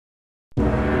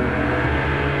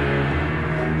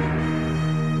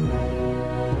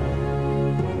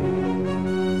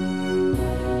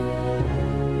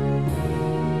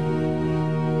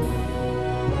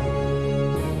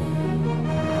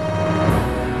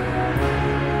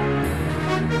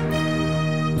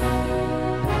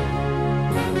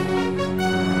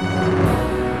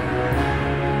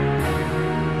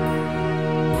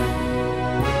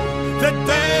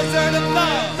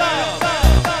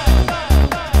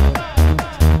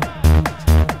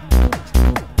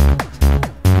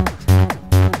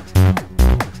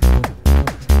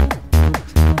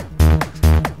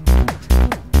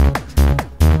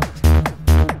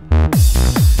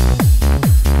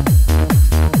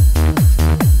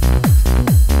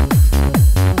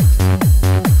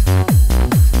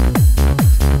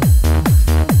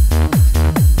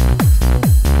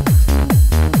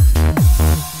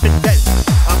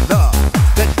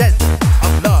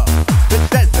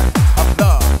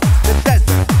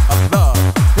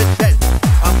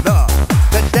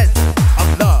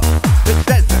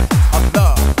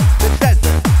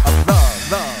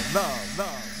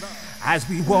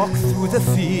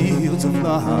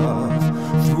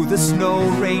love. Through the snow,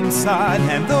 rain, sun,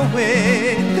 and the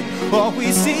wind, all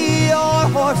we see are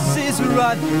horses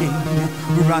running,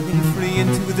 running free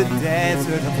into the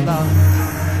desert of love.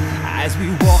 As we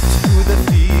walk through the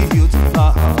fields of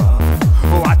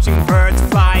love, watching birds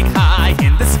flying high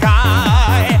in the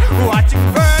sky, watching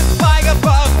birds flying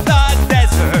above the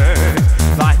desert,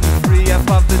 flying free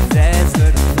above the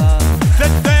desert of love. The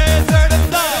desert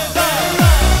of love.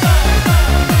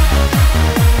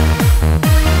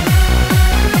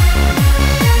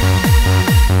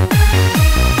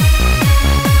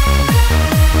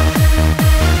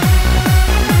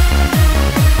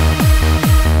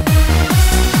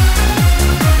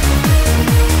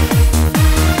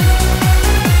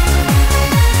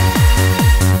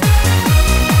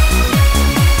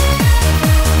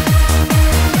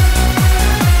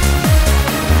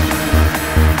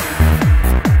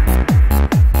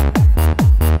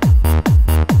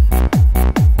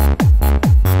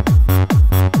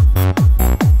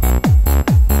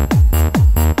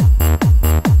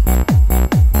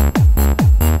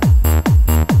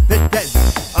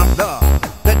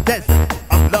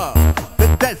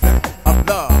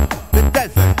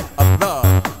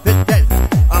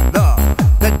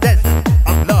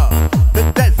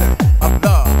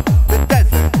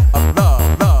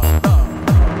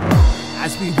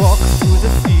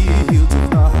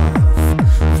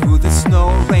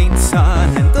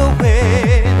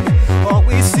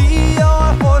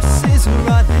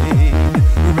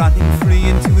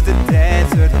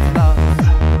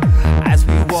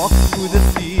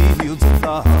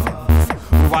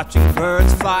 Watching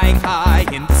birds flying high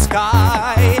in the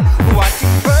sky, watching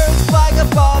birds flying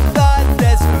above the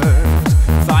desert,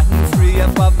 flying free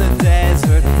above the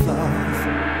desert of love.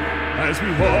 As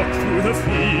we walk through the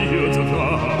fields of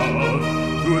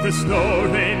love, through the snow,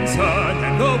 rain, sun,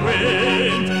 and the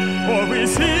wind, all we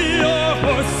see are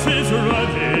horses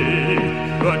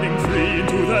running, running free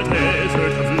into the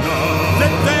desert of love. The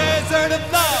desert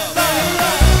of love.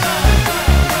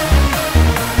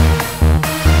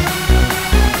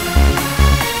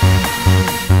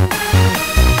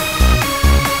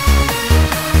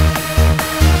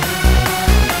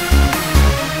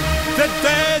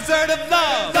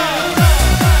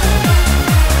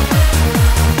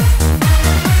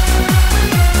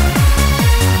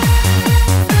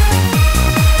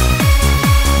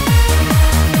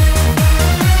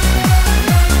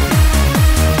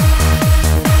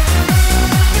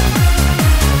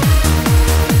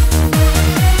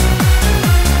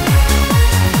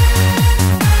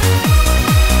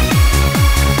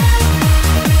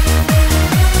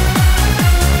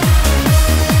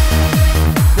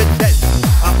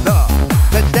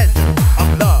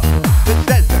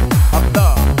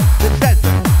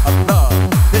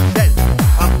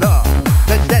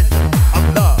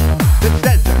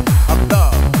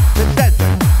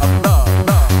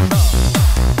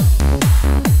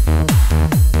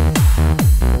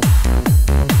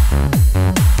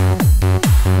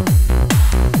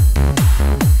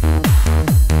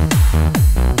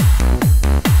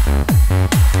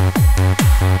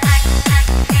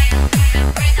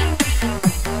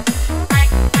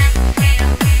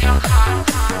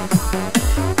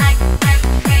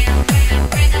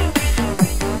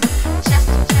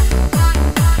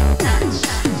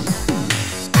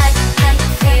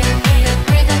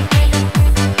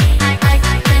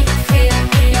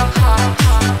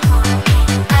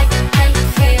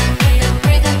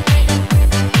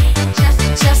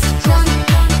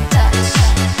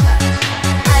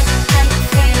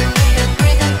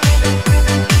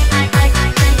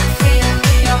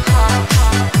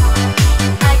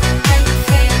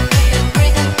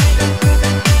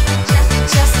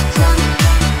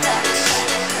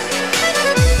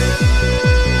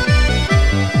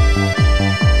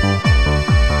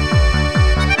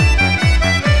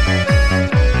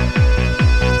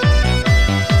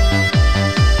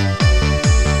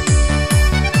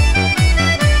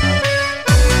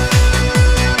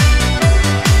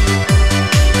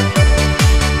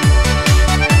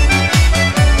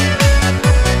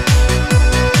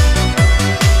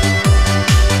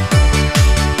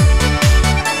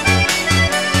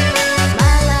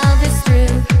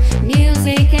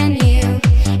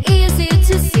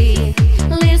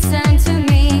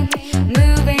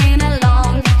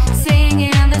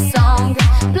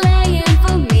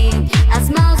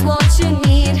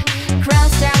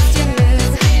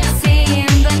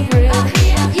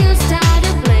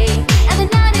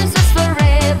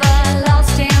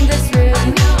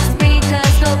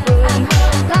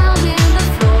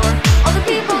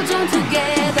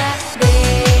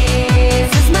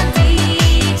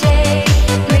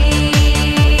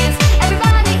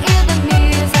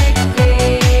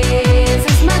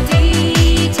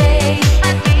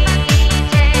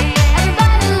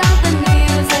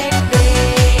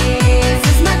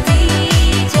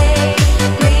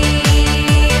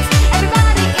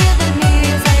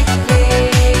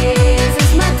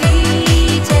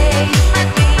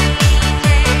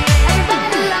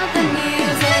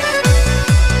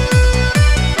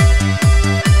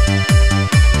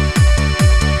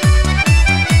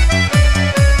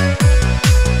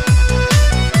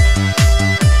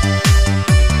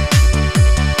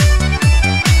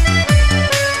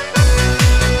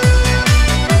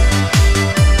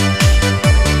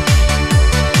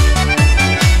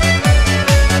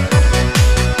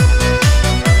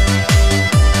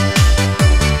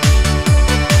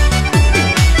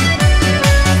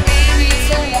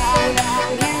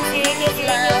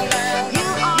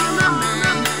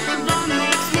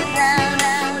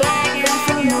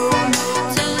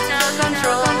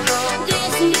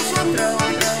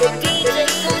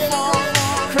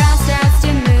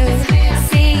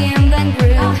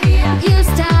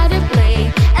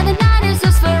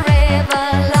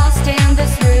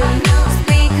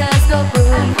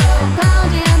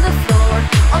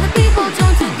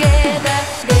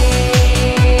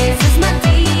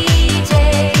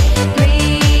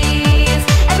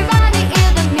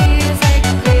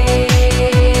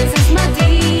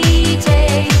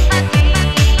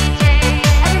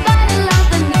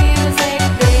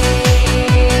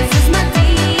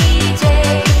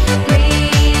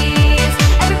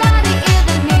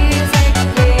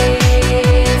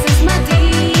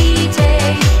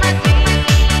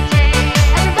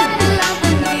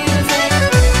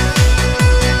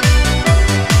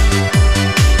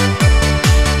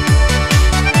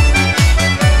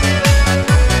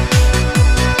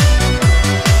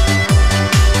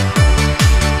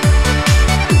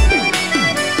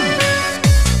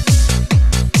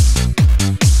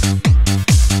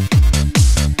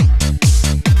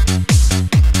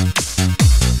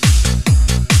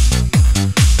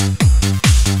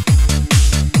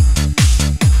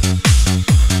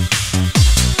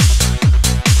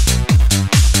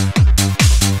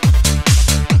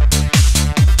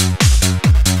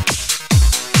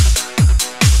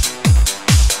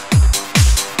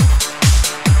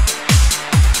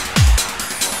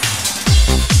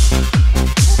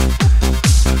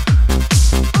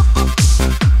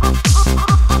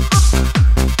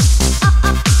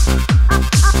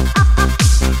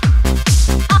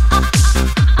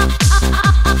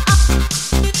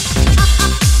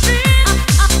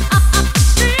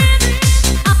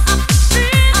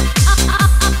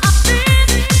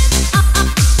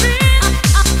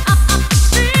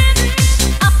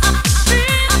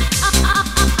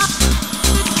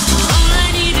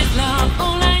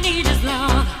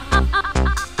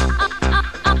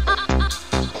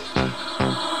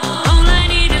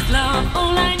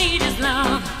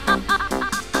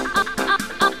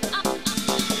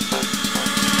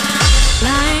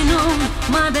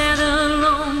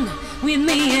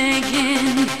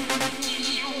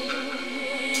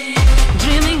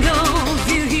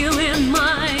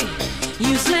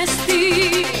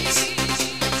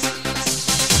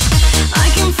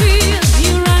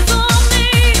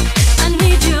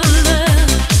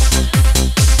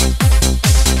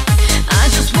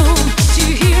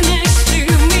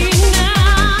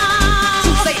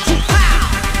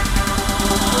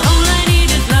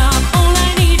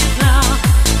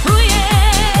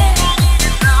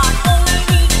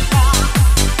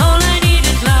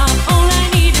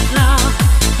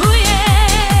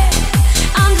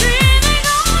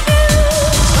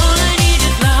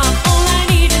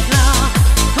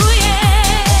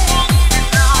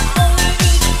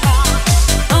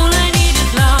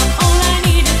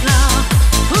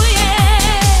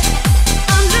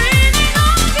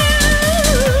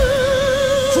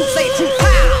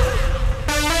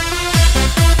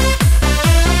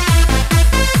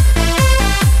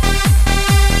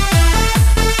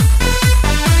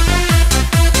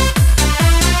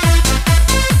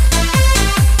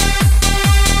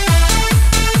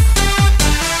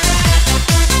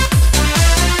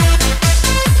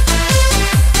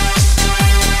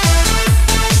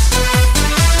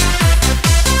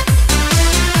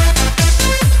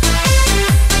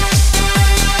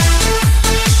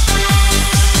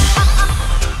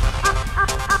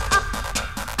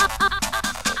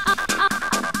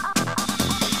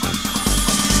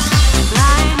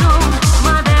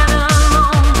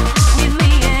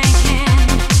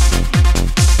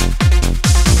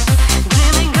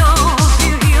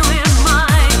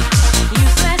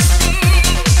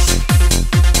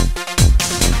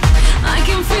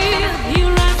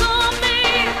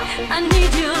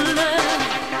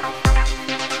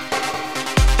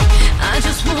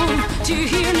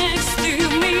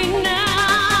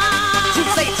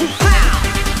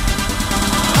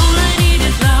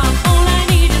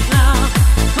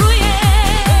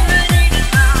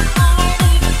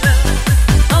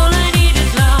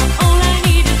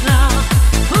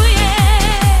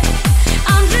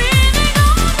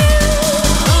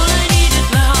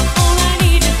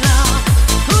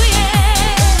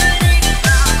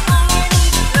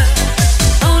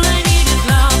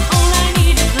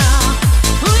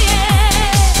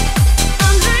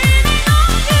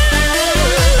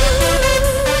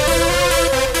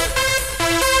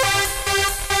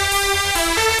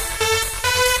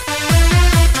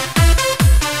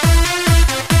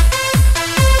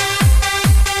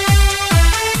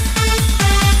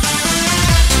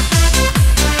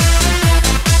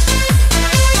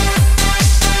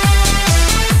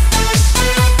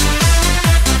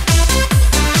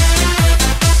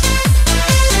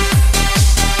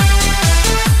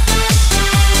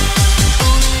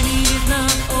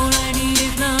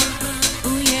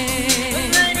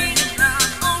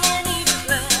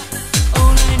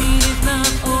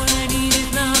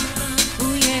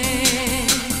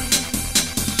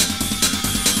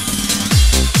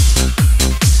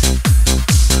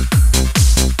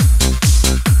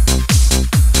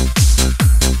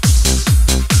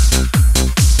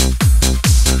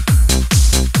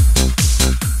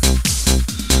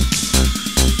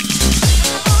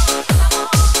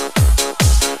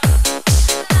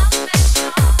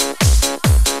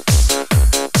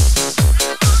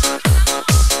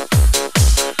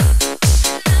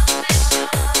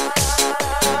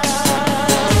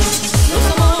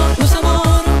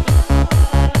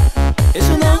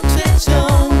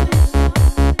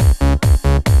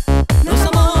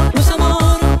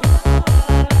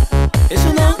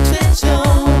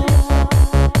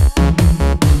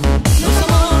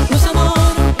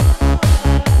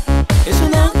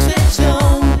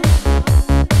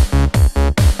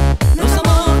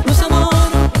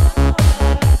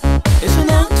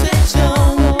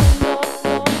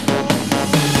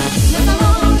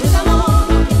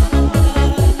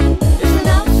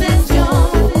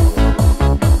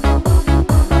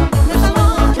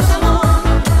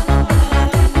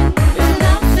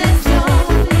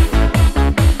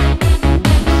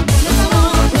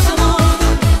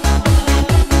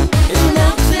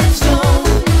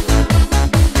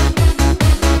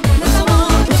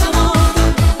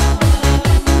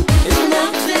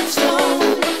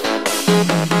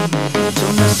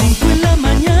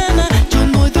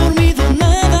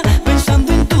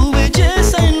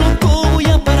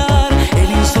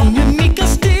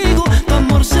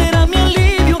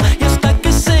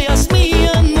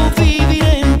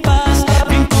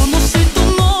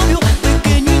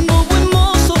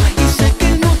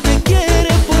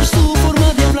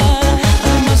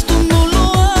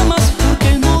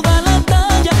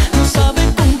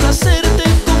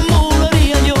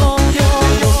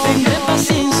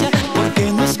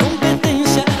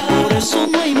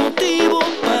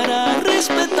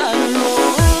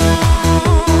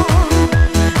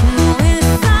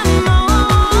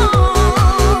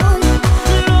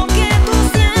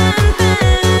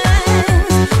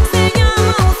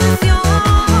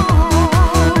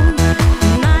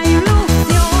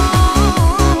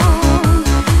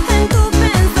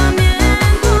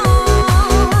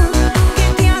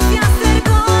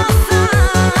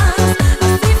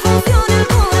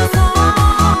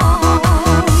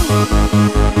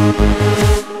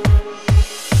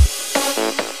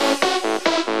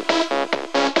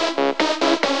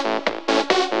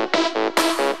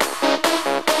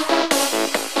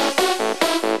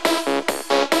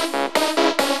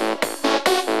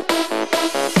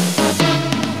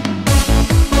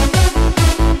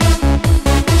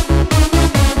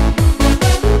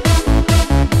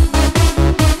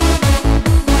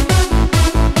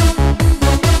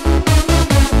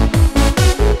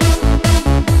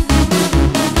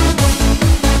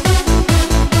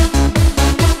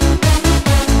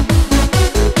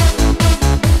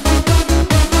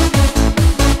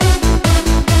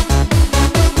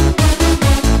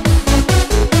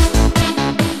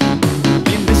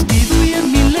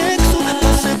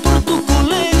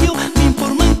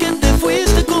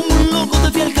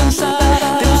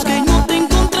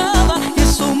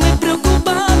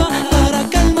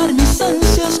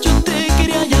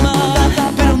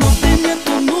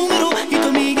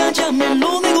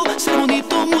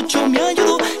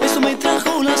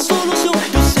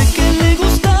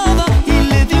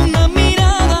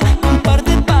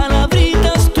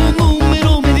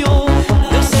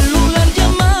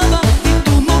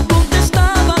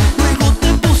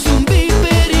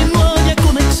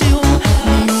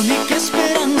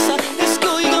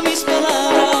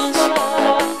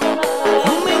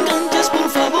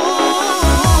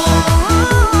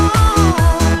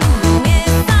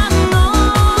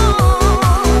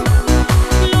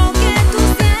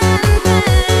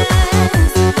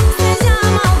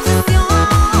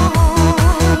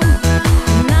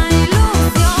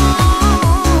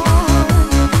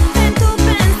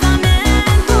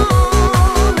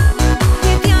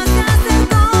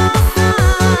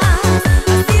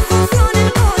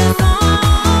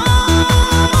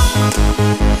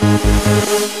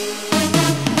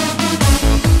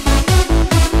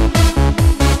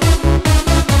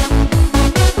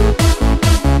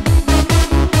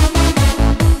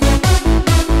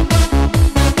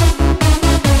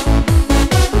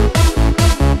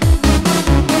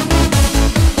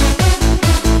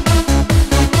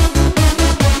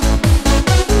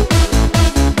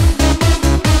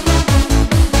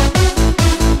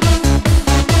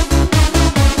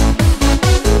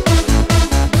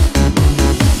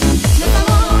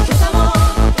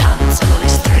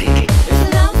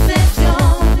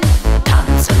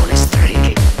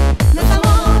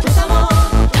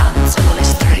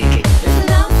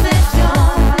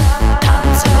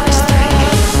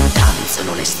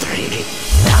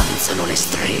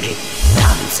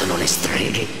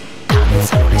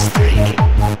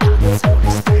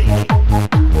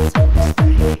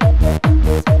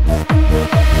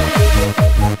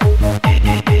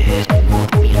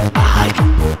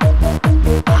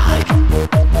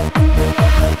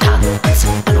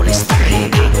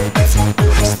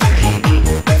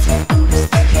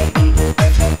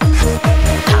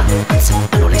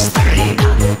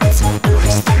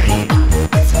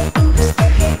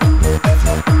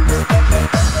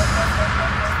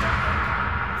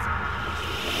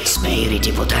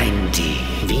 potenti,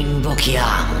 vi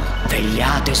invochiamo,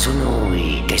 vegliate su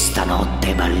noi che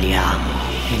stanotte balliamo.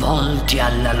 Volti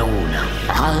alla luna,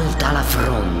 alta la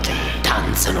fronte,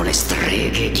 danzano le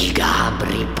streghe di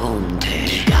Gabri Ponte,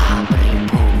 di Gabri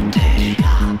Ponte, di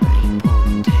Gabri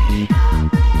Ponte, di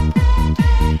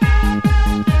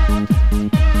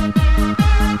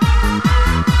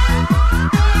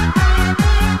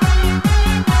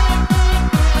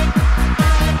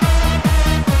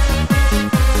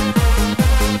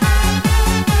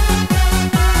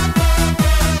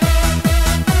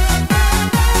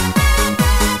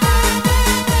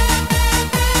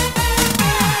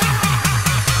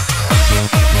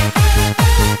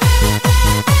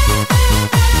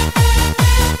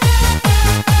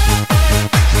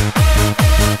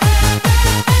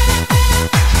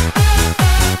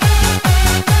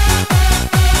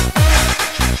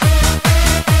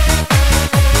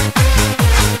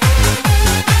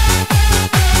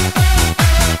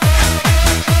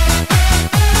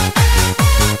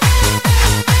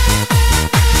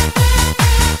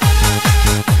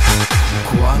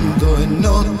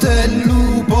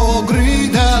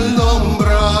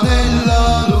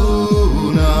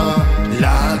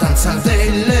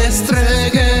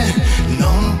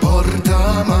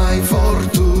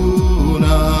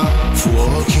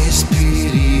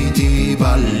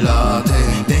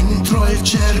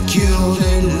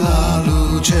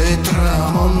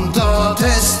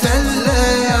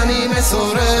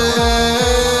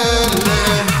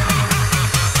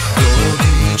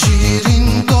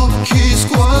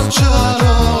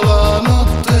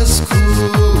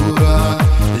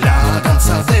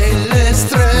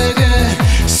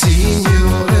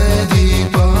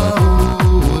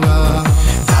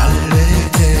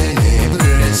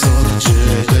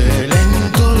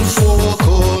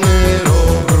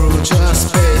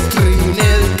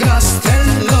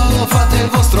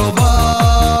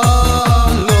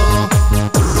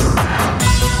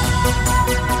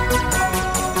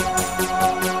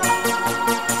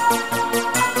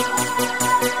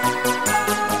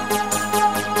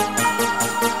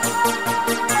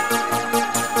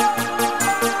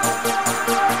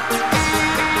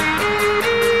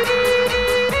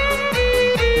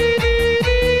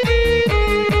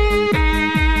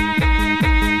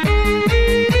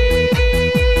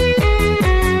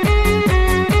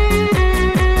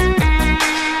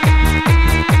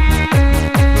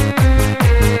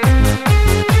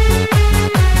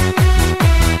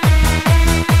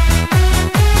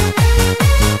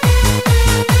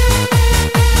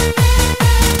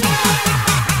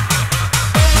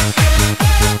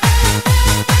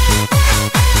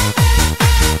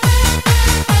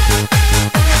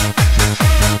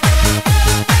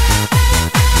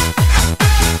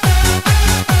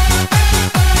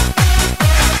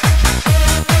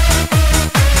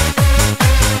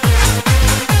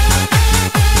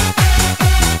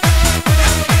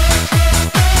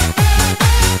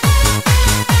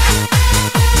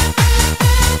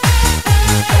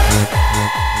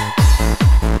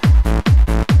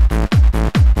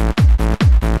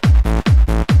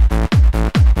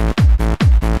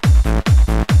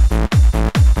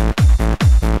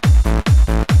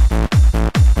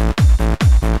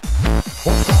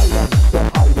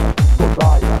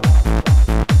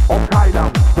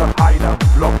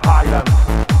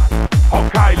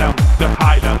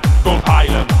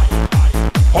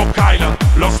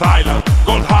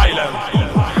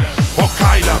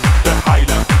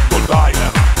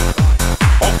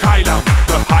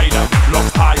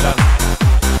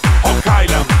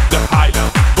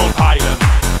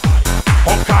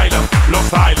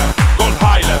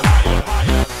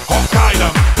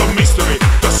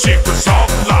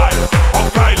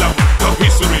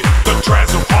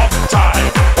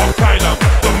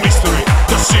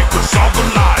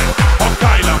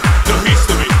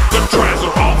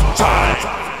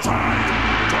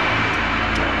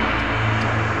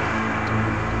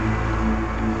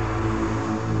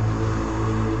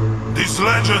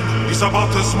is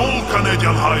about a small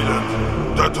Canadian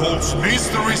highland that holds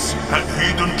mysteries and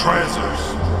hidden treasures,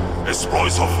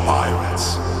 exploits of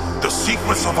pirates, the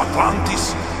secrets of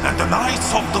Atlantis, and the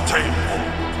Knights of the Temple.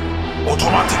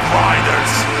 Automatic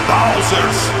riders,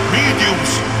 dowsers,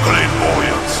 mediums,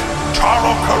 clairvoyants,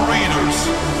 tarot readers,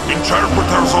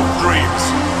 interpreters of dreams,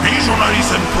 visionaries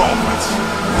and prophets,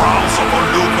 crowds of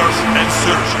onlookers and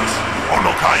searchers on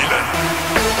Oak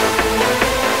Island.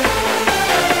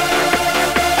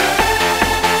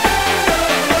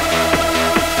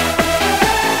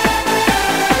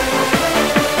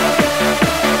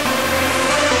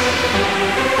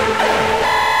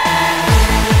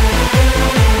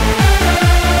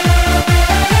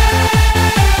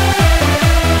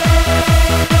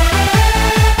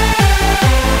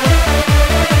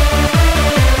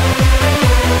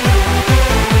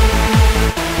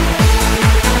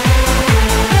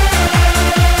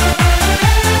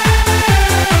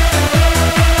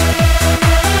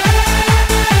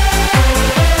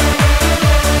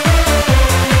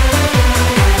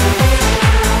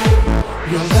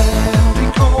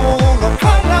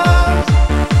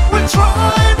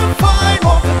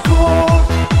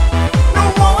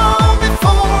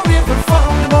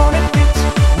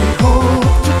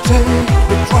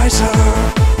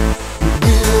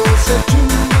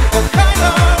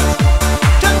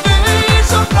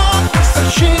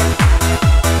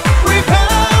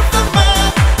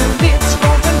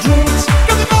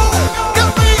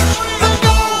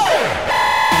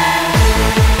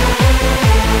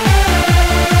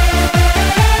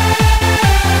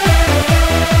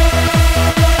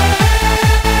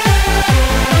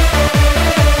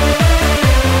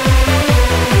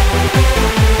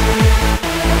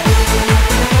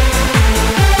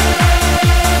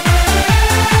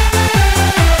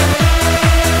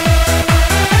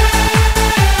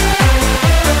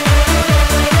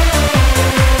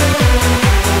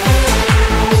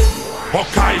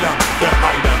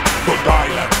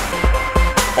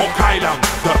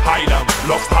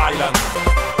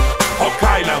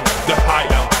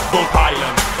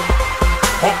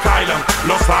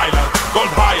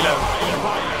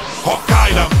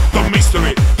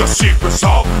 mystery, the secrets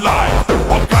of life.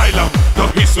 Oak Island, the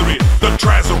history, the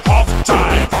treasure of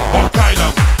time. Oak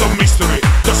Island, the mystery,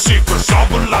 the secrets of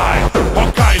life.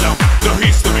 Oak Island, the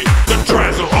history, the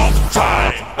treasure of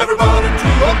time. Everybody to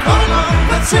Oak Island,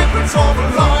 the secrets of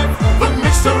life. The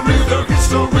mystery, the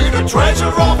history, the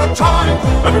treasure of time.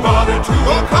 Everybody to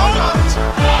Oak Island.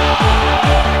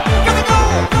 Gotta go,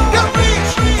 gotta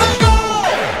reach, let's go.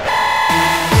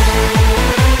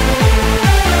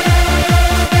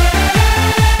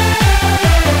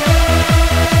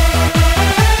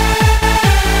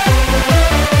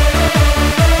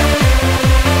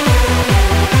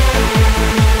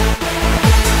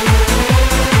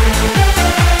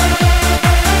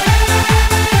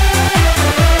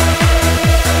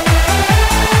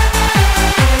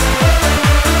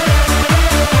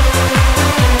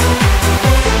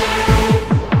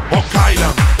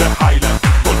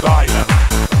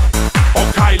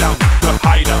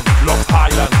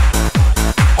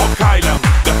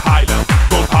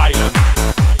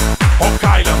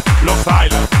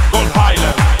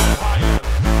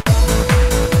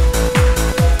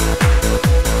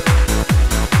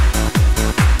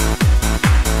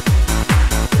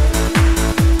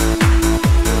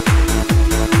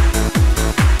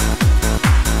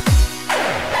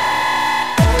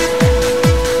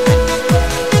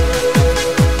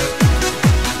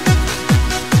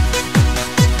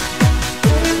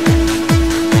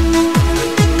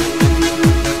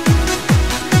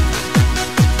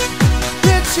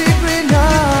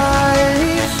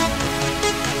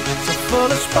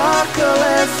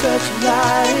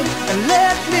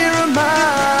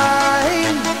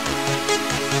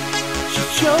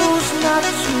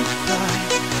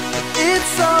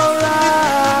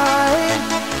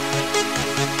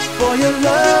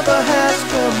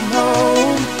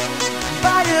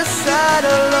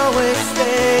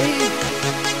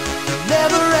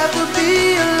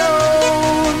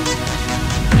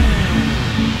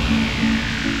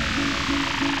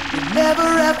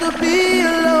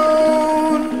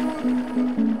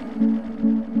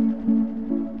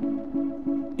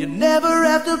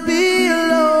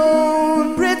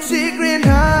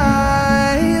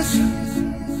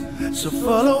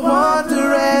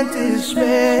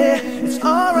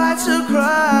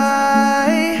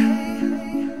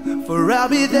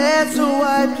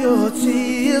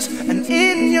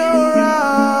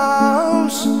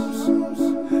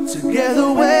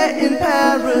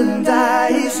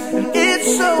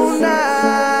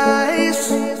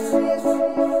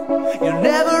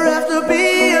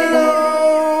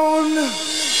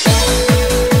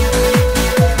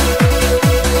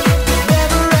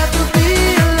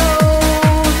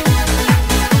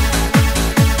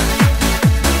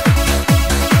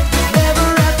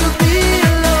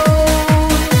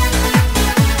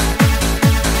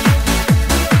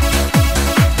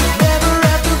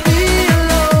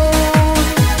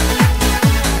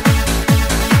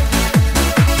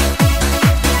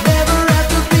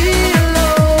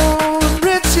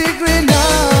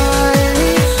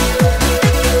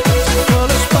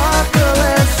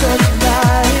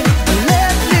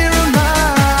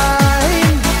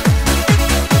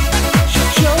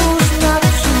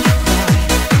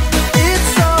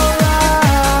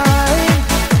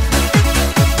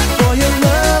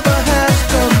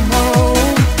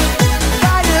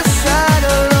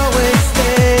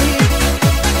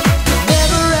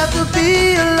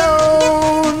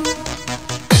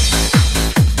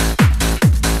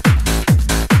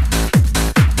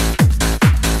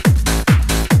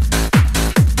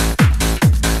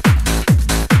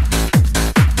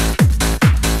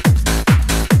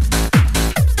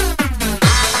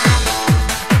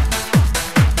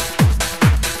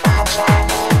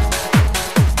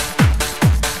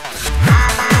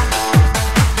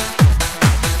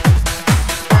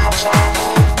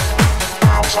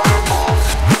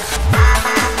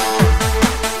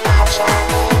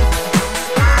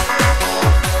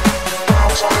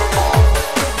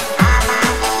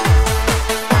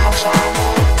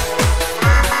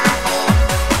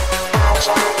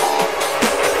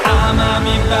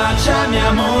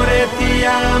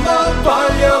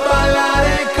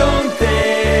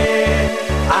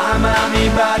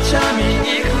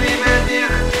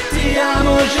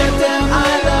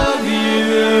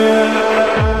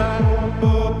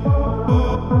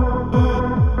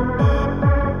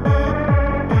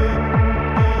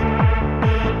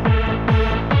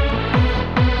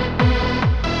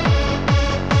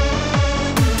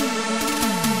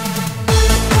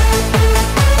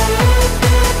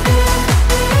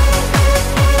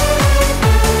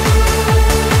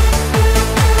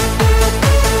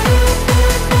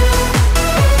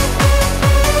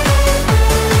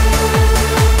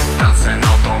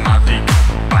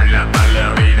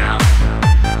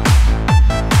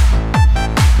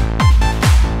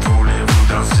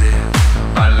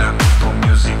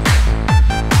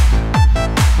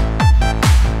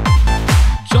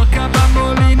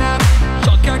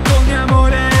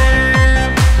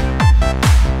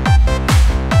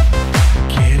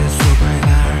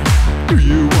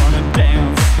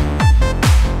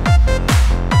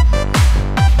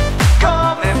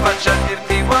 faccio a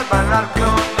dirti vuoi ballar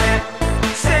con me?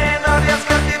 Se non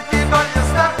riesco a dirti voglio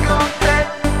star con te.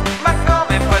 Ma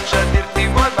come faccio a dirti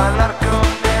vuoi ballar con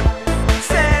me?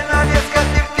 Se non riesco a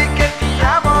dirti che ti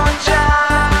amo già.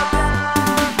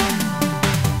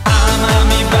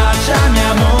 Amami, baciami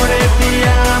amore, ti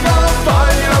amo,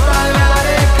 voglio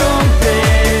ballare con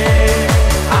te.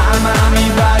 Amami,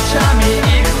 baciami,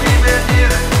 il cui veut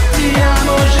dire ti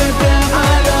amo, je t'aime,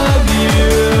 I love you.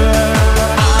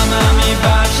 Amami,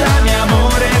 baciami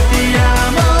amore, ti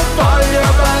amo, voglio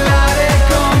ballare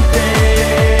con te.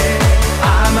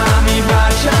 Amami,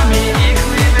 baciami, il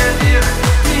cui veut dire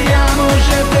ti amo,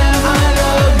 je t'aime, I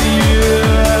love you.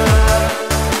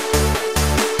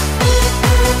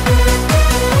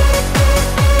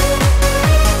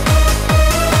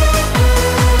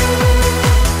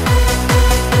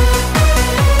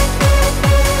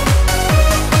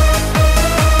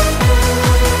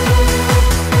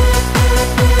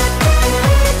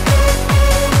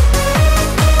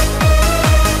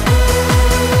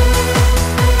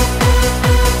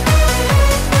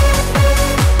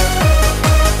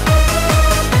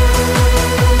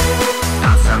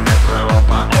 Danza in metro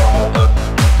Europa.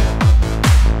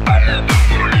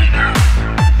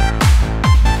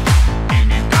 In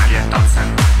Italia tanzen,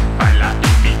 baila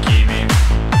in bikini.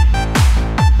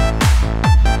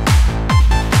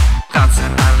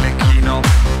 Tanzen Arlecchino,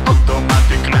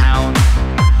 automatic clown.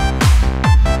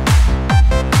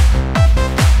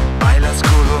 Baila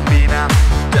Colombina,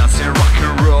 dancing rock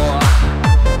and roll.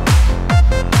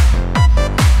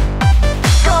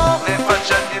 Come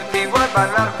faccio a dirti vuoi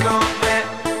ballar con me?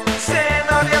 Se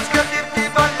non riesco a dirti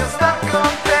voglio star con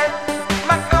te.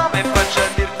 Ma come faccio a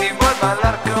dirti vuoi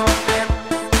ballar con me?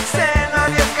 Se non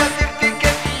riesco a dirti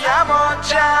che ti amo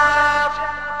già.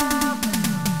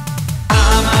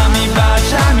 Amami,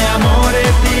 baciami amore,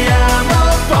 ti amo,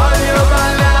 voglio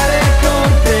ballare con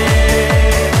te.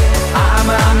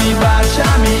 Amami,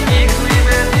 baciami, il cui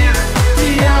veut dire ti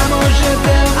amo, je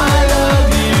t'aime, I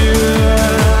love you.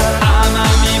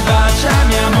 Amami,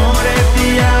 baciami amore,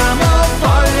 ti amo,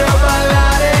 voglio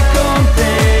ballare con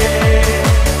te.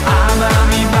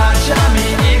 Amami, baciami,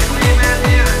 il cui veut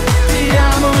dire ti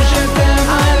amo, je t'aime,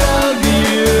 I love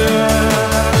you.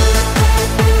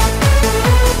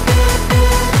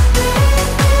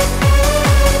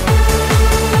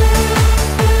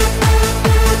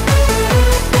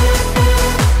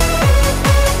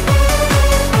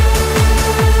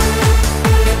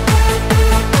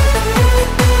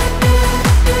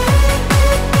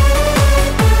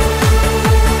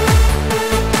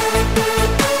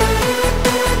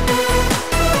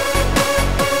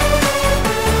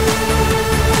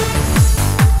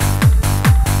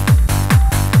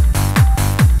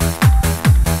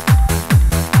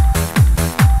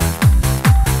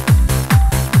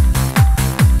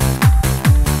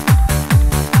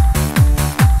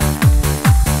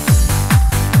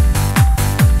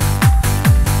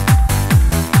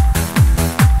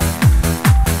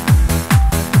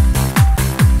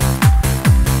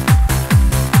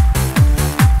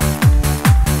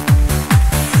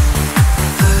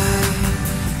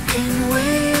 Can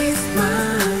waste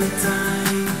my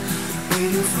time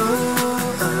waiting for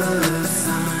a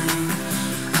sign.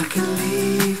 I can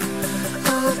leave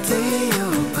all day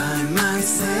all by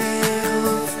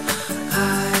myself.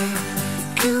 I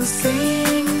can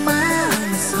sing my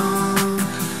song,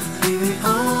 leave it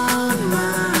on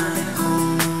my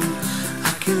own.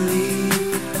 I can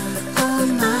leave all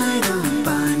night all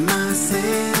by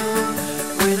myself.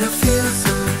 When I feel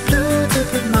so blue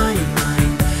deep in my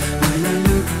mind, when I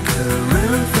look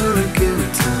around for a good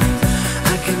time,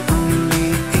 I can only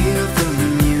hear the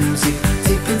music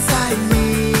deep inside me.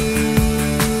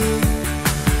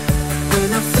 When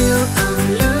I feel I'm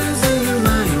losing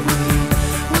my way,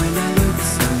 when I look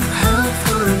somehow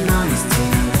for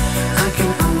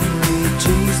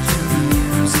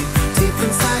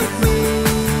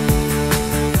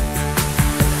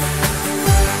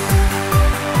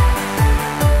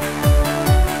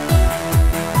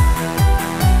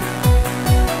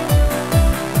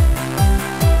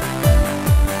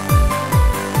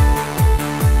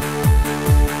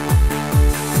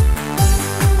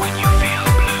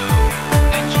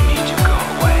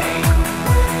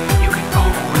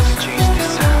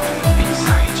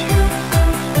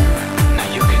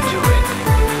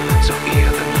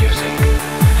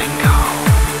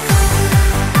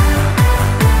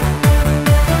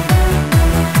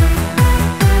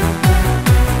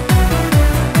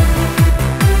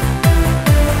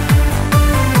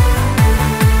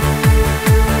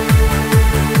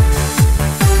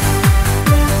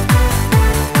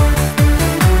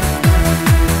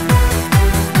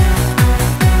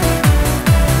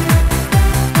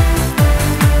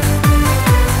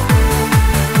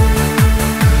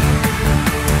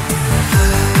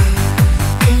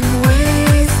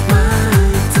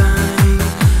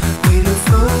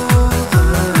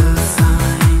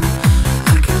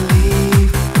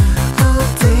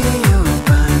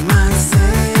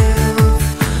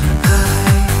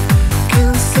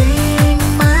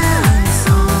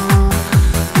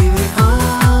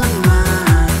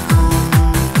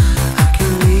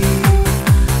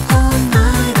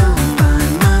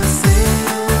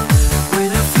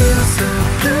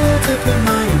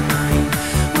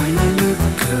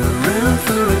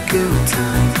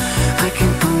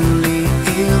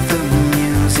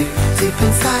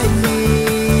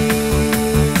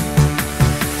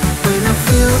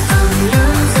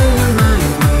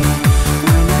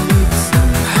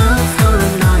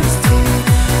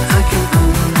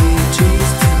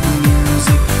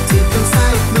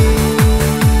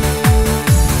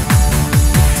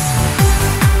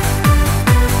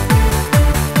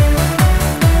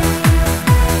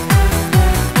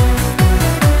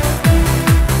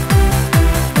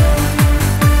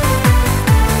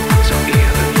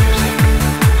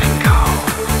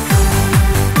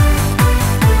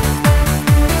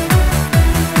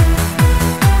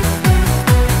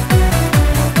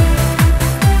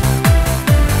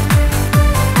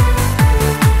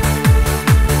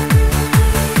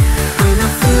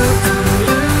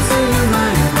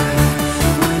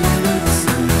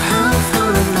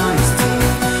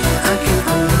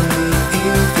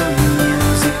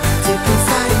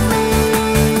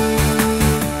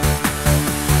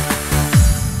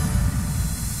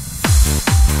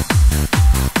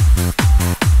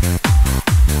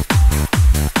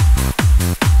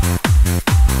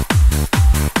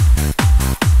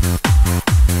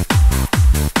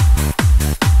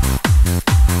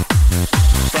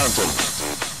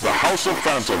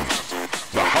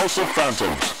The House of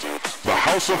Phantoms. The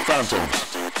House of Phantoms.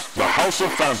 The House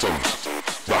of Phantoms.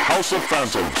 The House of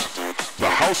Phantoms. The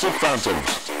House of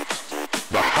Phantoms.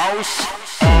 The House of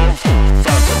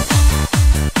Phantoms.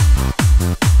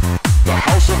 The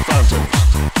House of Phantoms.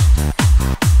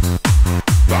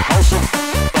 The House of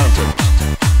Phantoms.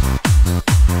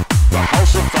 The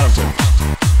House of Phantoms.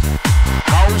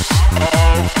 House of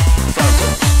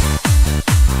Phantoms.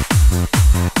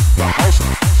 The House.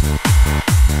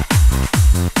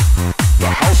 The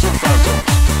House of Phantoms.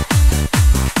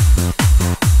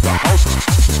 The House.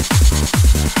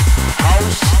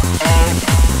 House of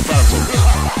Phantoms.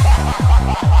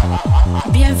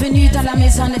 Bienvenue dans la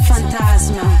maison des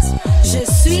fantasmes. Je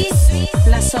suis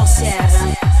la sorcière.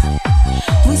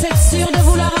 Vous êtes sûr de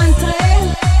vouloir entrer?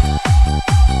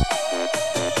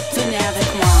 Venez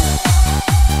avec moi.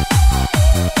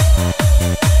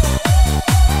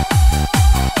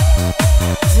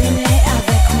 Venez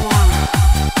avec moi.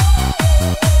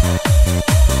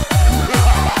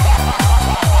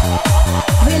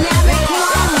 Venez avec moi.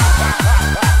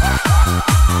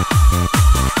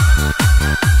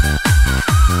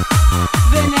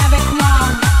 Venez avec moi.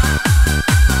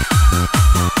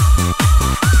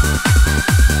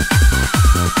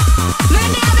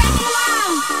 Venez avec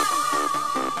moi.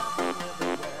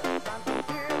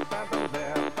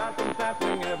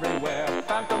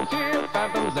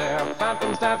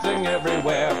 Phantoms dancing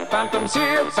everywhere. Phantoms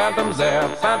here, phantoms there.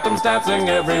 Phantoms dancing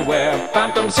everywhere.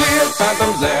 Phantoms here,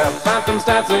 phantoms there. Phantoms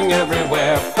dancing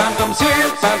everywhere. Phantoms here,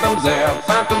 phantoms there.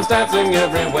 Phantoms dancing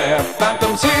everywhere.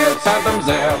 Phantoms here, phantoms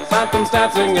there. Phantoms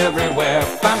dancing everywhere.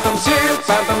 Phantoms here,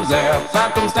 phantoms there.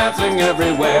 Phantoms dancing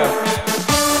everywhere.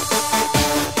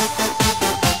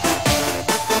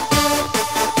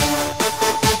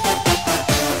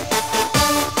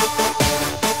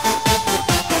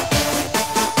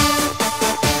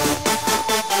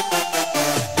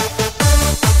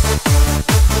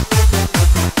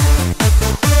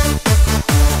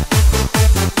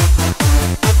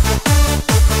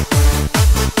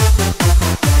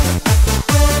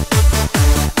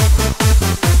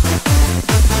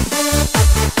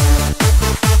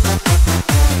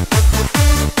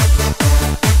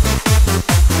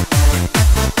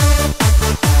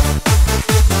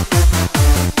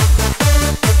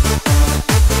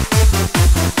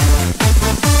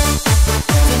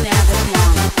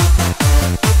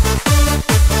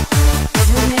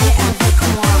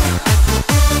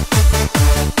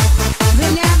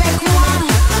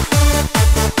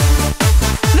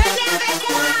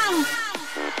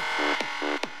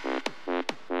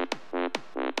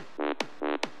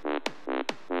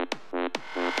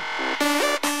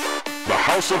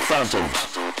 House of Phantoms.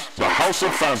 The House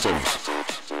of Phantoms.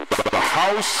 The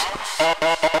House of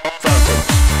Phantoms.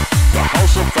 The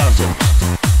House of Phantoms.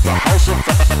 The House of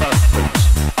Phantoms.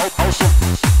 House of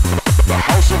the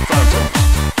House of Phantoms.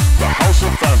 The House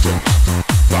of Phantoms.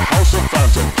 The House of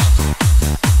Phantoms.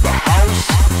 The House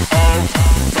of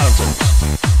Phantoms.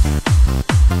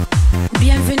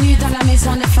 Bienvenue dans la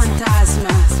maison des fantasmes.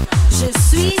 Je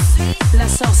suis la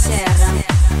sorcière.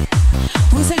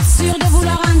 Vous êtes sûr de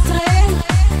vouloir entrer?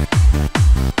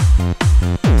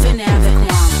 Venez avec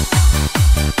moi.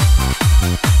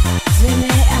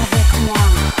 Venez avec moi.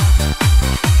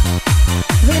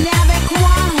 Venez avec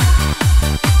moi.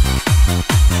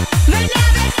 Venez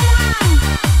avec moi.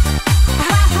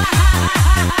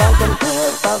 Phantoms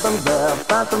here, phantoms there,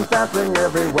 phantoms dancing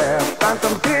everywhere.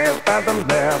 Phantoms here, phantoms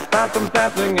there, phantoms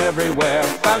dancing everywhere.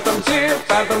 Phantoms here,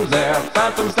 phantoms there,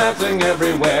 phantoms dancing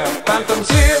everywhere. Phantoms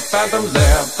here, phantoms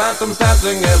there, phantoms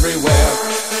dancing everywhere.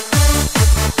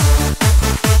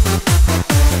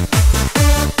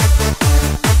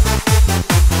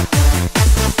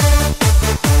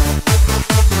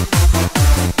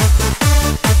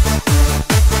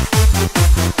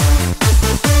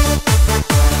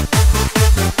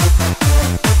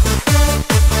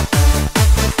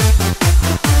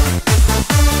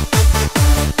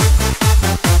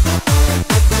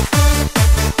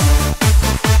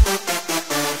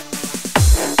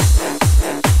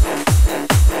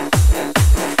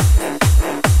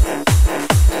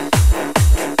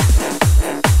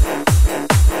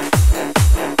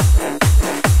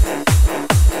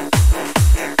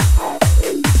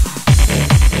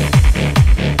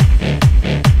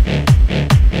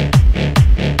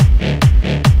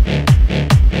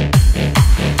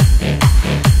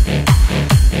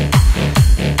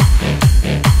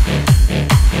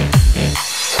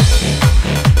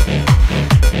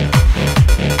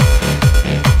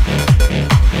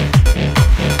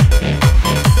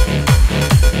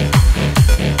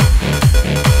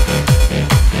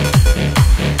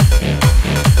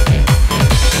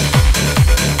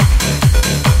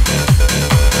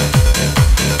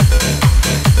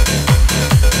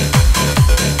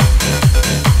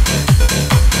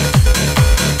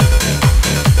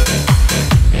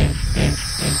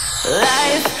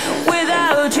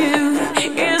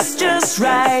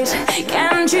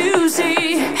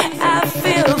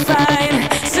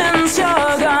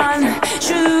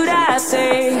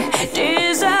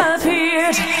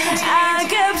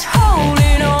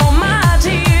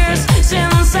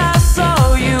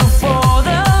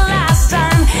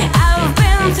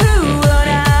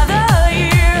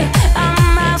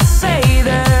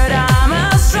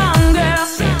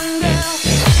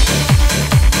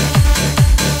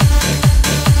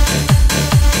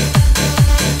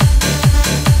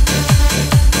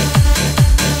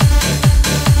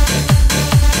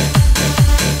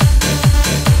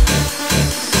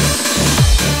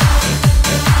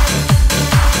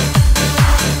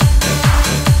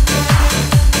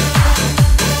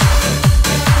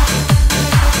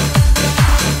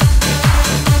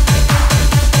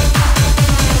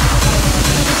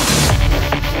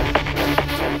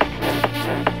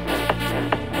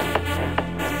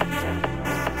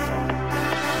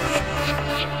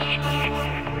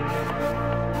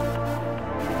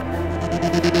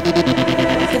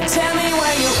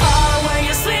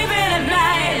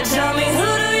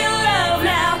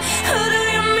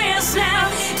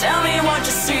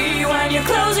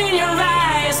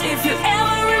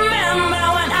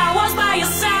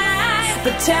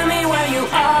 Tell me where you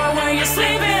are when you're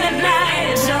sleeping at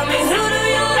night. Tell me who do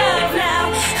you love now?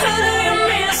 Who do you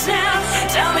miss now?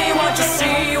 Tell me what you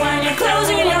see when you're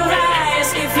closing your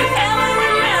eyes. If you ever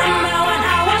remember when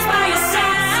I was by your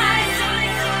side.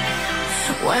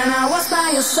 When I was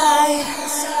by your side.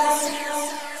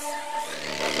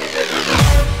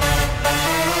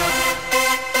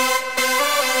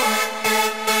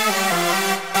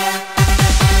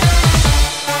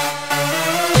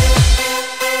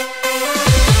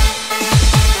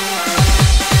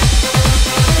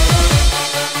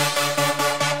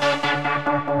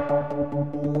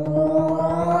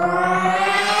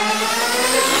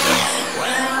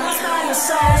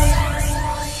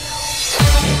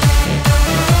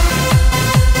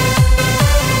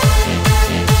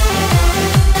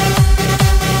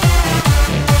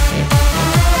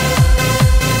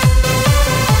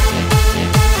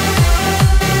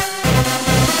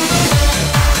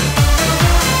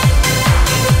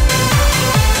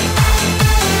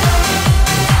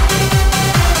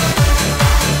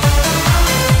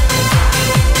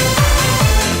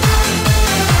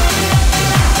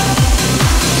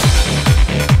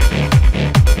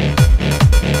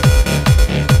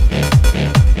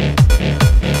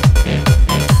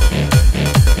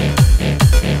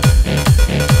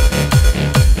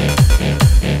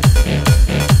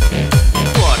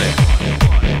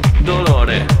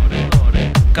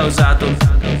 Causato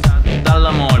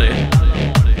dall'amore.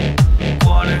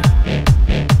 Cuore,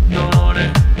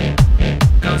 dolore,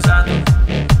 causato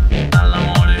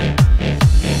dall'amore.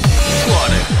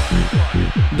 Cuore,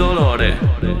 dolore,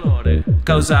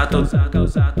 causato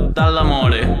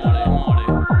dall'amore.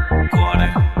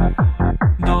 Cuore,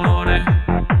 dolore,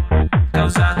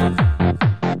 causato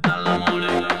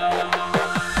dall'amore.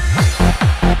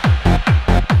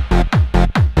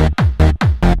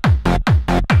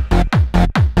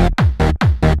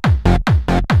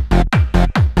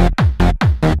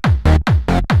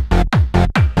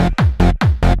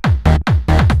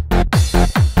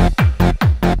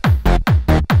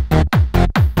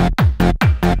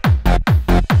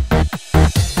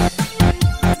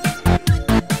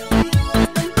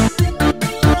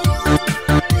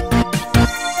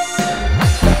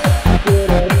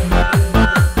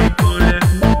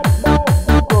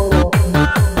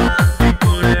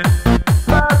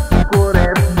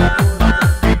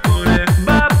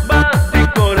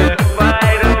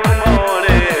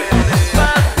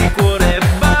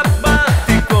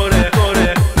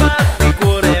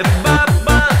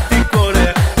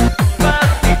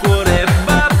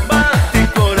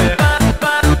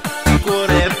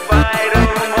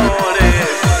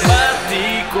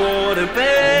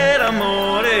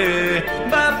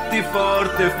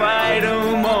 Fai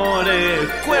rumore,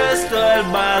 questo è il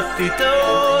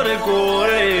battito del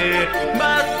cuore.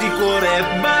 Batti cuore,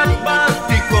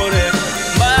 batti cuore,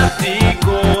 batti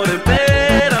cuore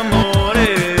per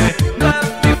amore.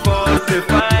 Batti forte,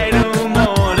 fai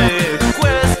rumore,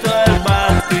 questo è il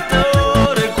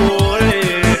battito del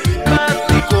cuore.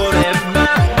 Batti cuore,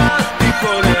 batti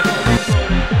cuore.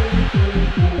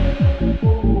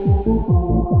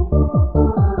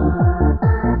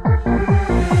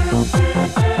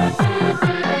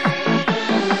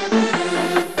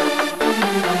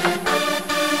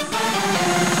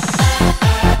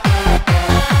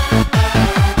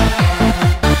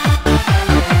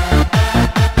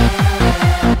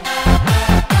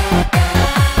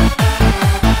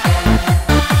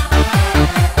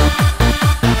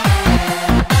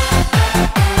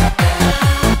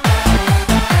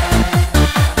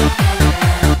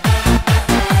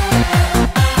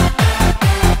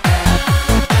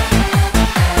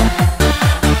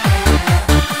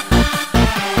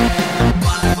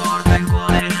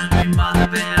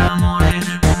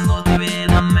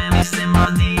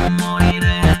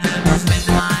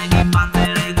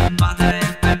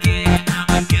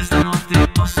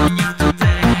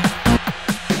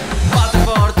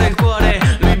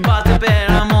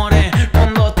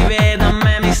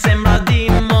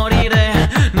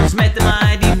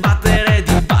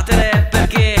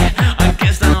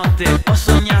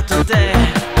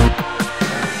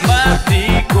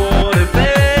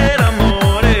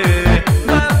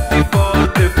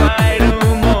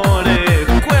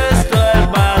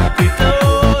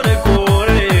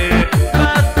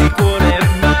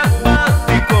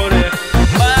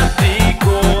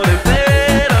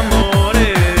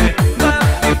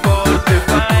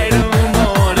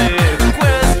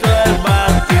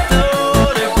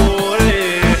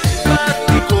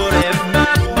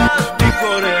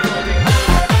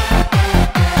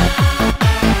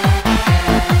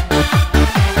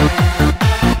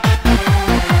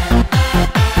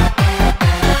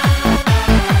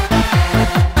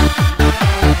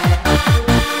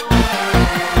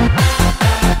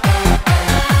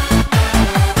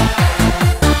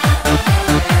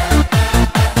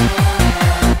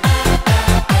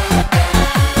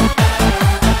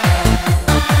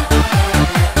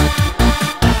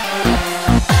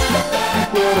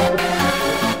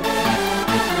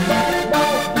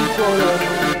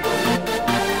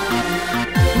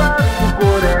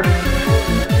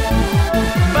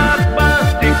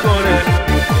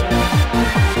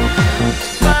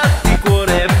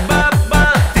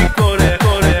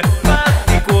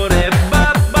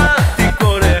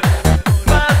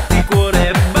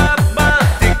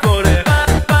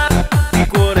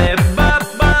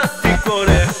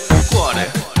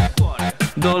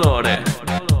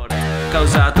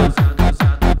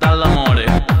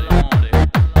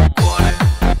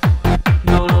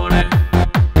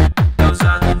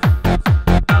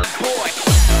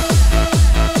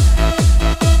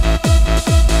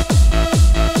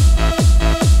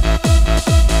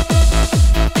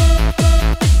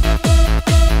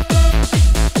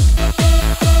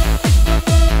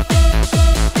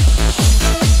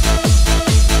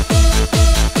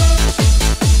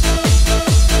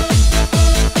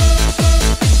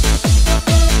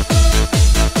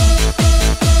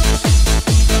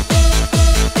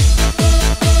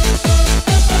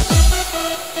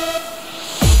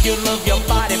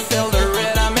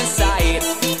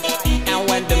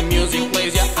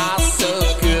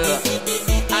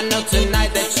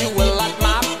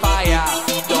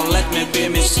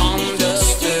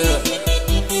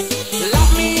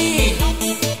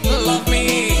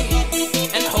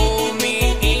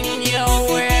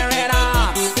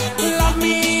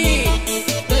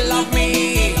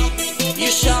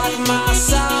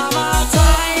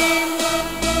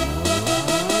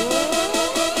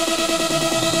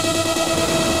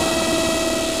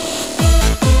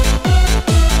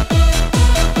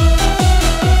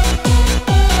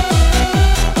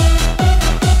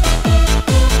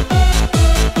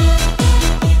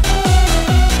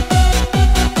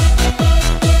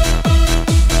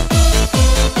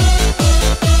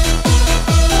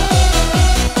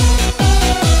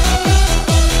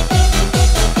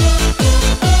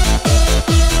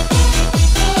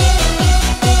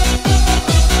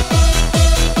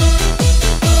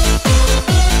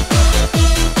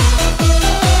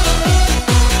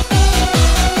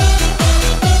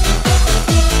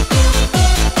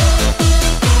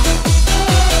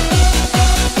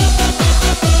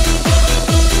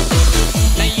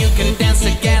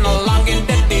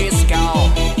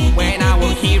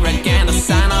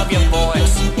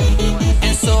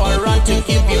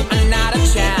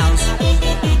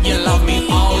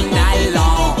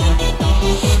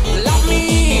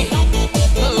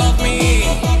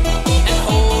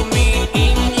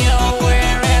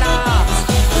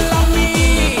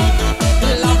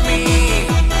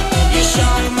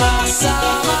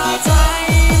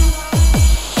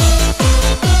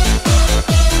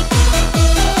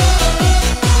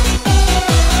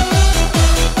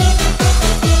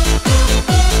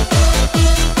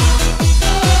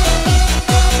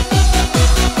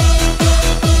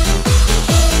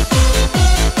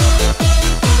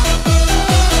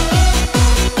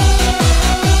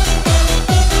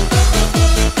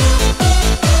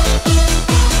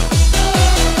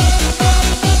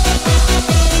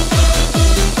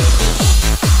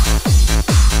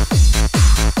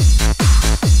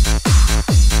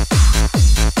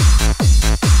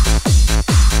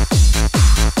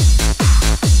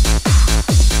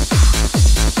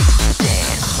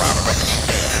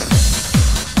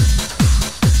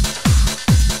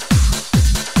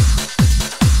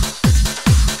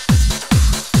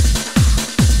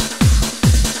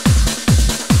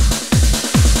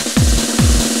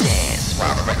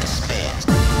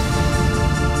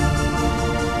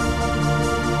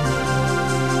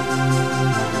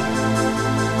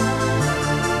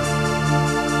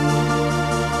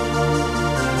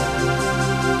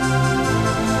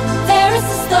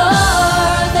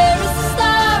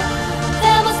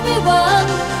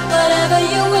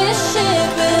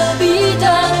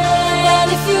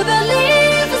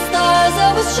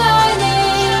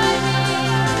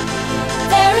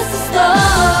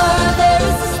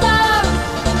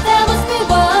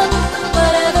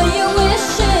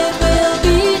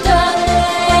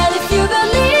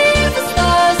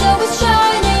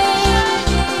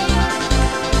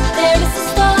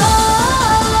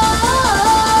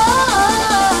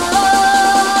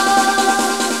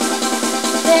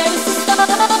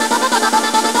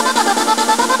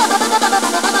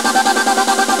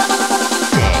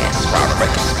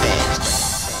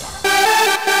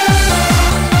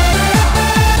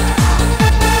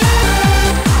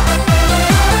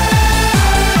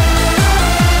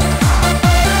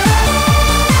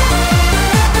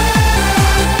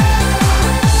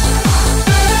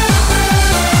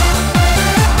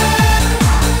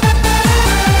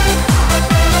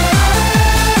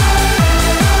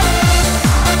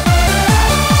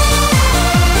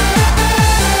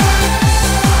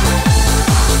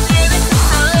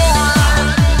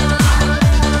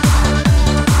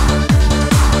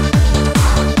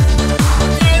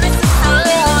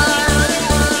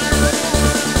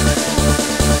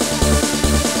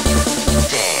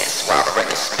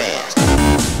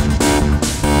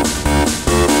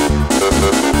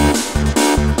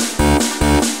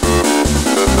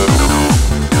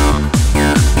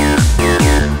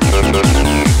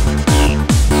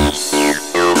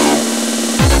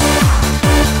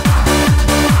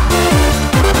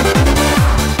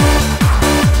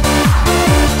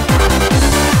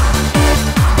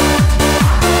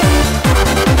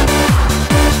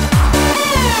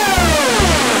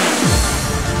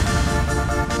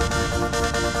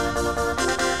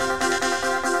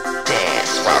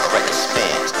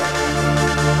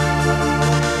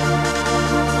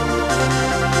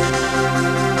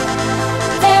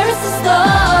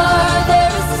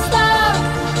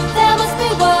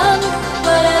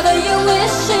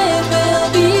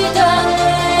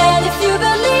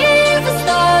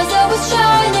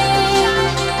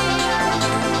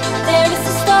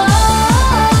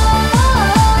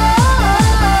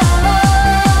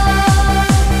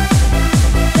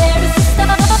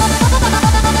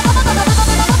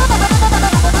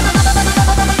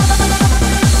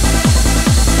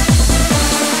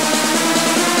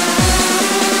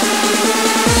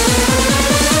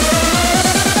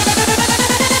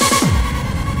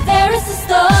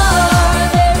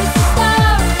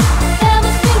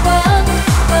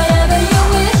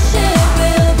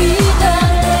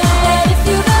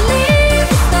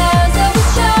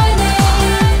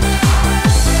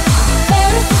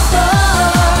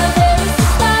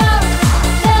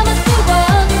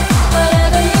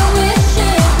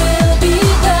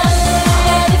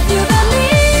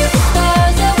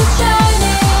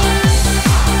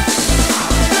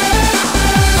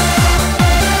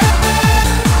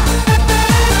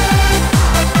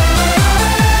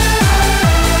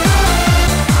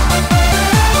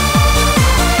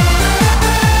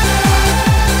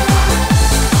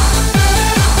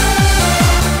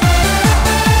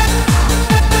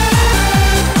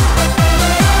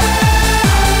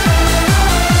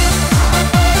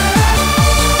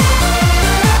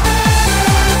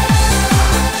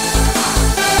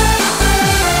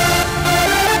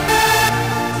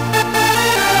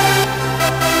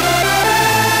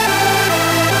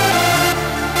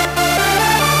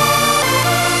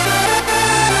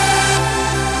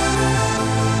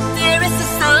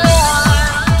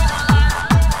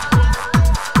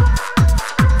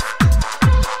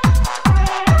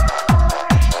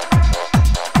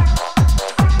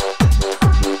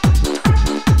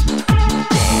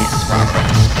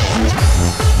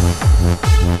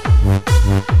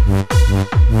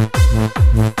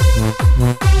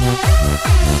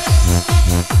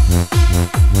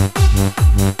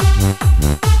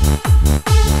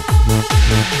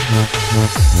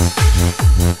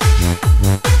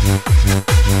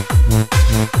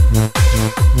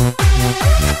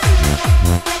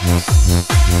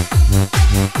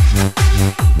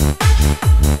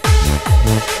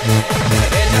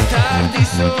 è già tardi,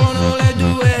 sono le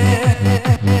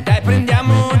 2. Dai,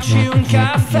 prendiamoci un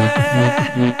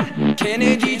caffè. Che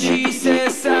ne dici se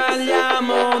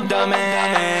saliamo da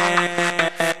me?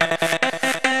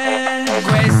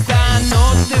 Questa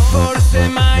notte forse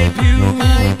mai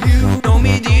più. Non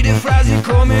mi dire frasi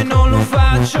come non lo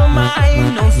faccio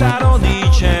mai. Non sarò di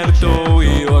certo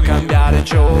io a cambiare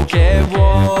ciò che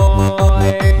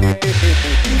vuoi.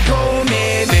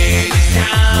 Come vedi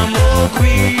siamo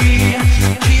qui.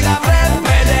 Chi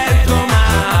l'avrebbe detto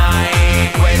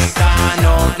mai? Questa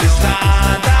notte è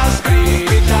stata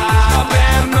scritta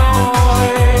per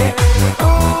noi.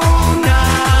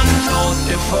 Una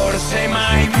notte forse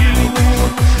mai più,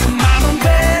 ma non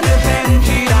te ne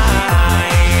pentirai.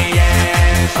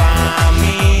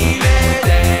 Fammi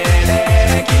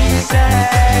vedere chi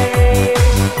sei.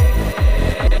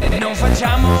 Non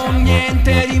facciamo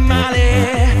niente di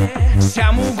male,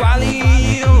 siamo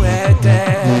uguali io e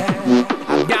te.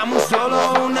 Abbiamo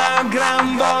solo una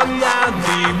gran voglia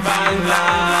di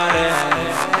ballare.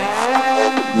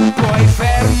 Puoi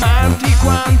fermarti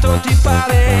quanto ti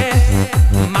pare,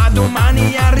 ma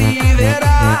domani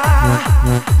arriverà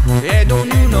ed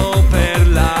ognuno per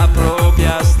la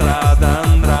propria strada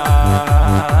andrà.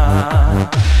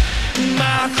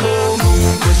 Ma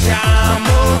comunque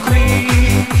siamo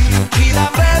qui, chi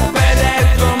l'avrebbe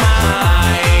detto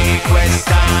mai?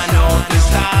 Questa notte è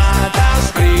stata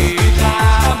scritta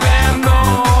per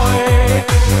noi.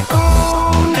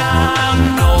 Una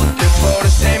notte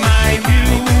forse mai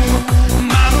più,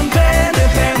 ma non te ne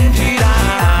pentirai.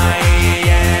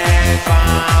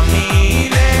 Fammi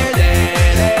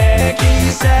vedere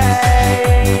chi sei.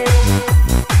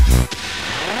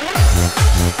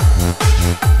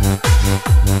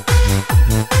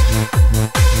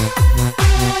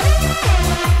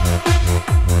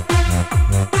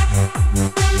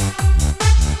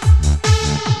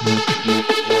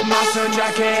 Ma so già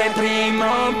che prima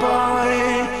o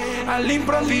poi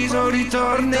all'improvviso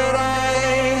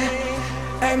ritornerai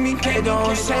e mi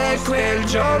chiedo se quel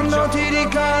giorno ti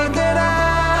ricorderai.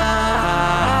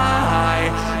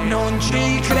 Non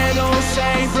ci credo,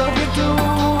 sei proprio tu.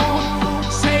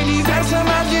 Sei diversa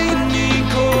ma dimmi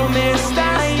come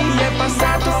stai. È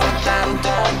passato tanto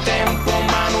tempo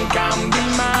ma non cambi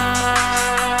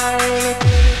mai.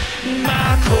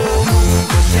 Ma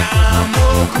comunque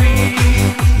siamo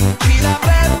qui, chi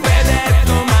l'avrebbe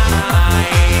detto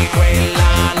mai?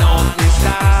 Quella notte è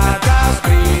stata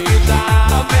scritta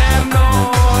per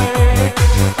noi.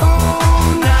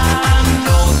 Una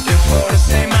notte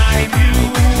forse mai più,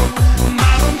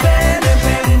 ma non te ne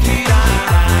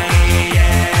pentirai.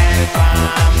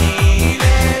 Fammi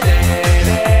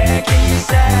vedere chi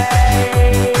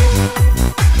sei.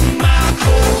 Ma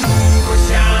comunque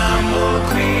siamo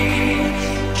qui,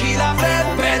 chi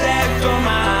l'avrebbe detto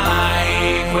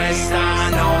mai? Questa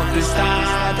notte è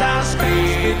stata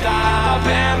scritta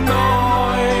per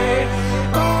noi.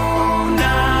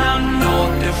 Una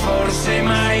notte forse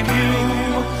mai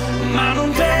più, ma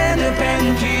non te ne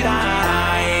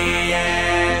pentirai.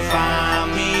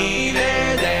 Fammi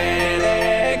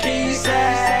vedere chi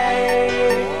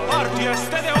sei. Porti a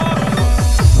stede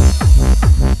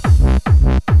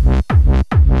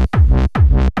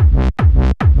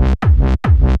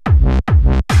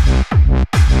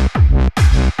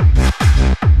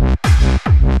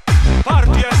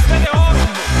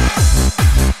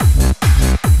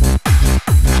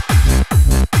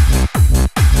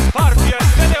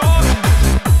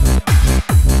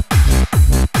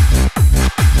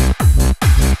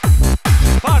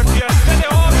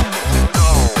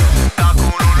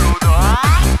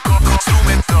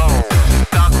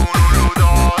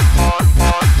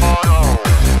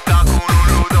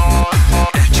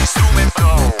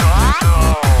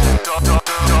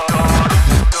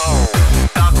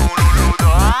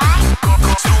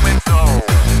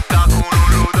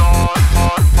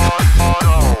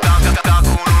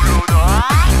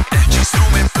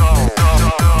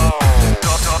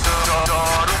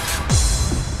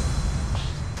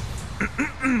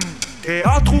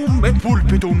Teatrum et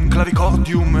pulpitum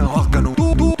clavicordium organum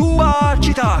tua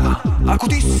citara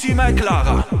acutissima e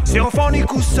clara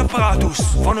Stereophonicus apparatus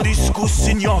phonodiscus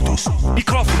ignotus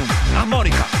microphonum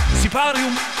armonica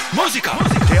siparium musica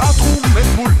Teatrum et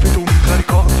pulpitum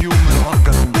clavicordium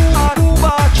organum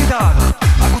tua citara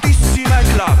acutissima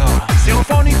e clara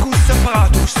Stereophonicus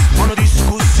apparatus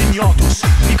phonodiscus ignotus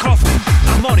microphonum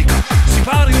armonica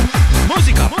siparium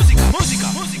musica musica musica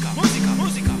musica musica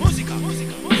musica musica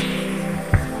musica.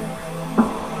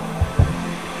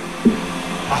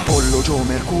 Apollo, Gio,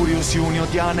 Mercurio, Siunio,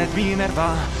 Diana e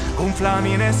Minerva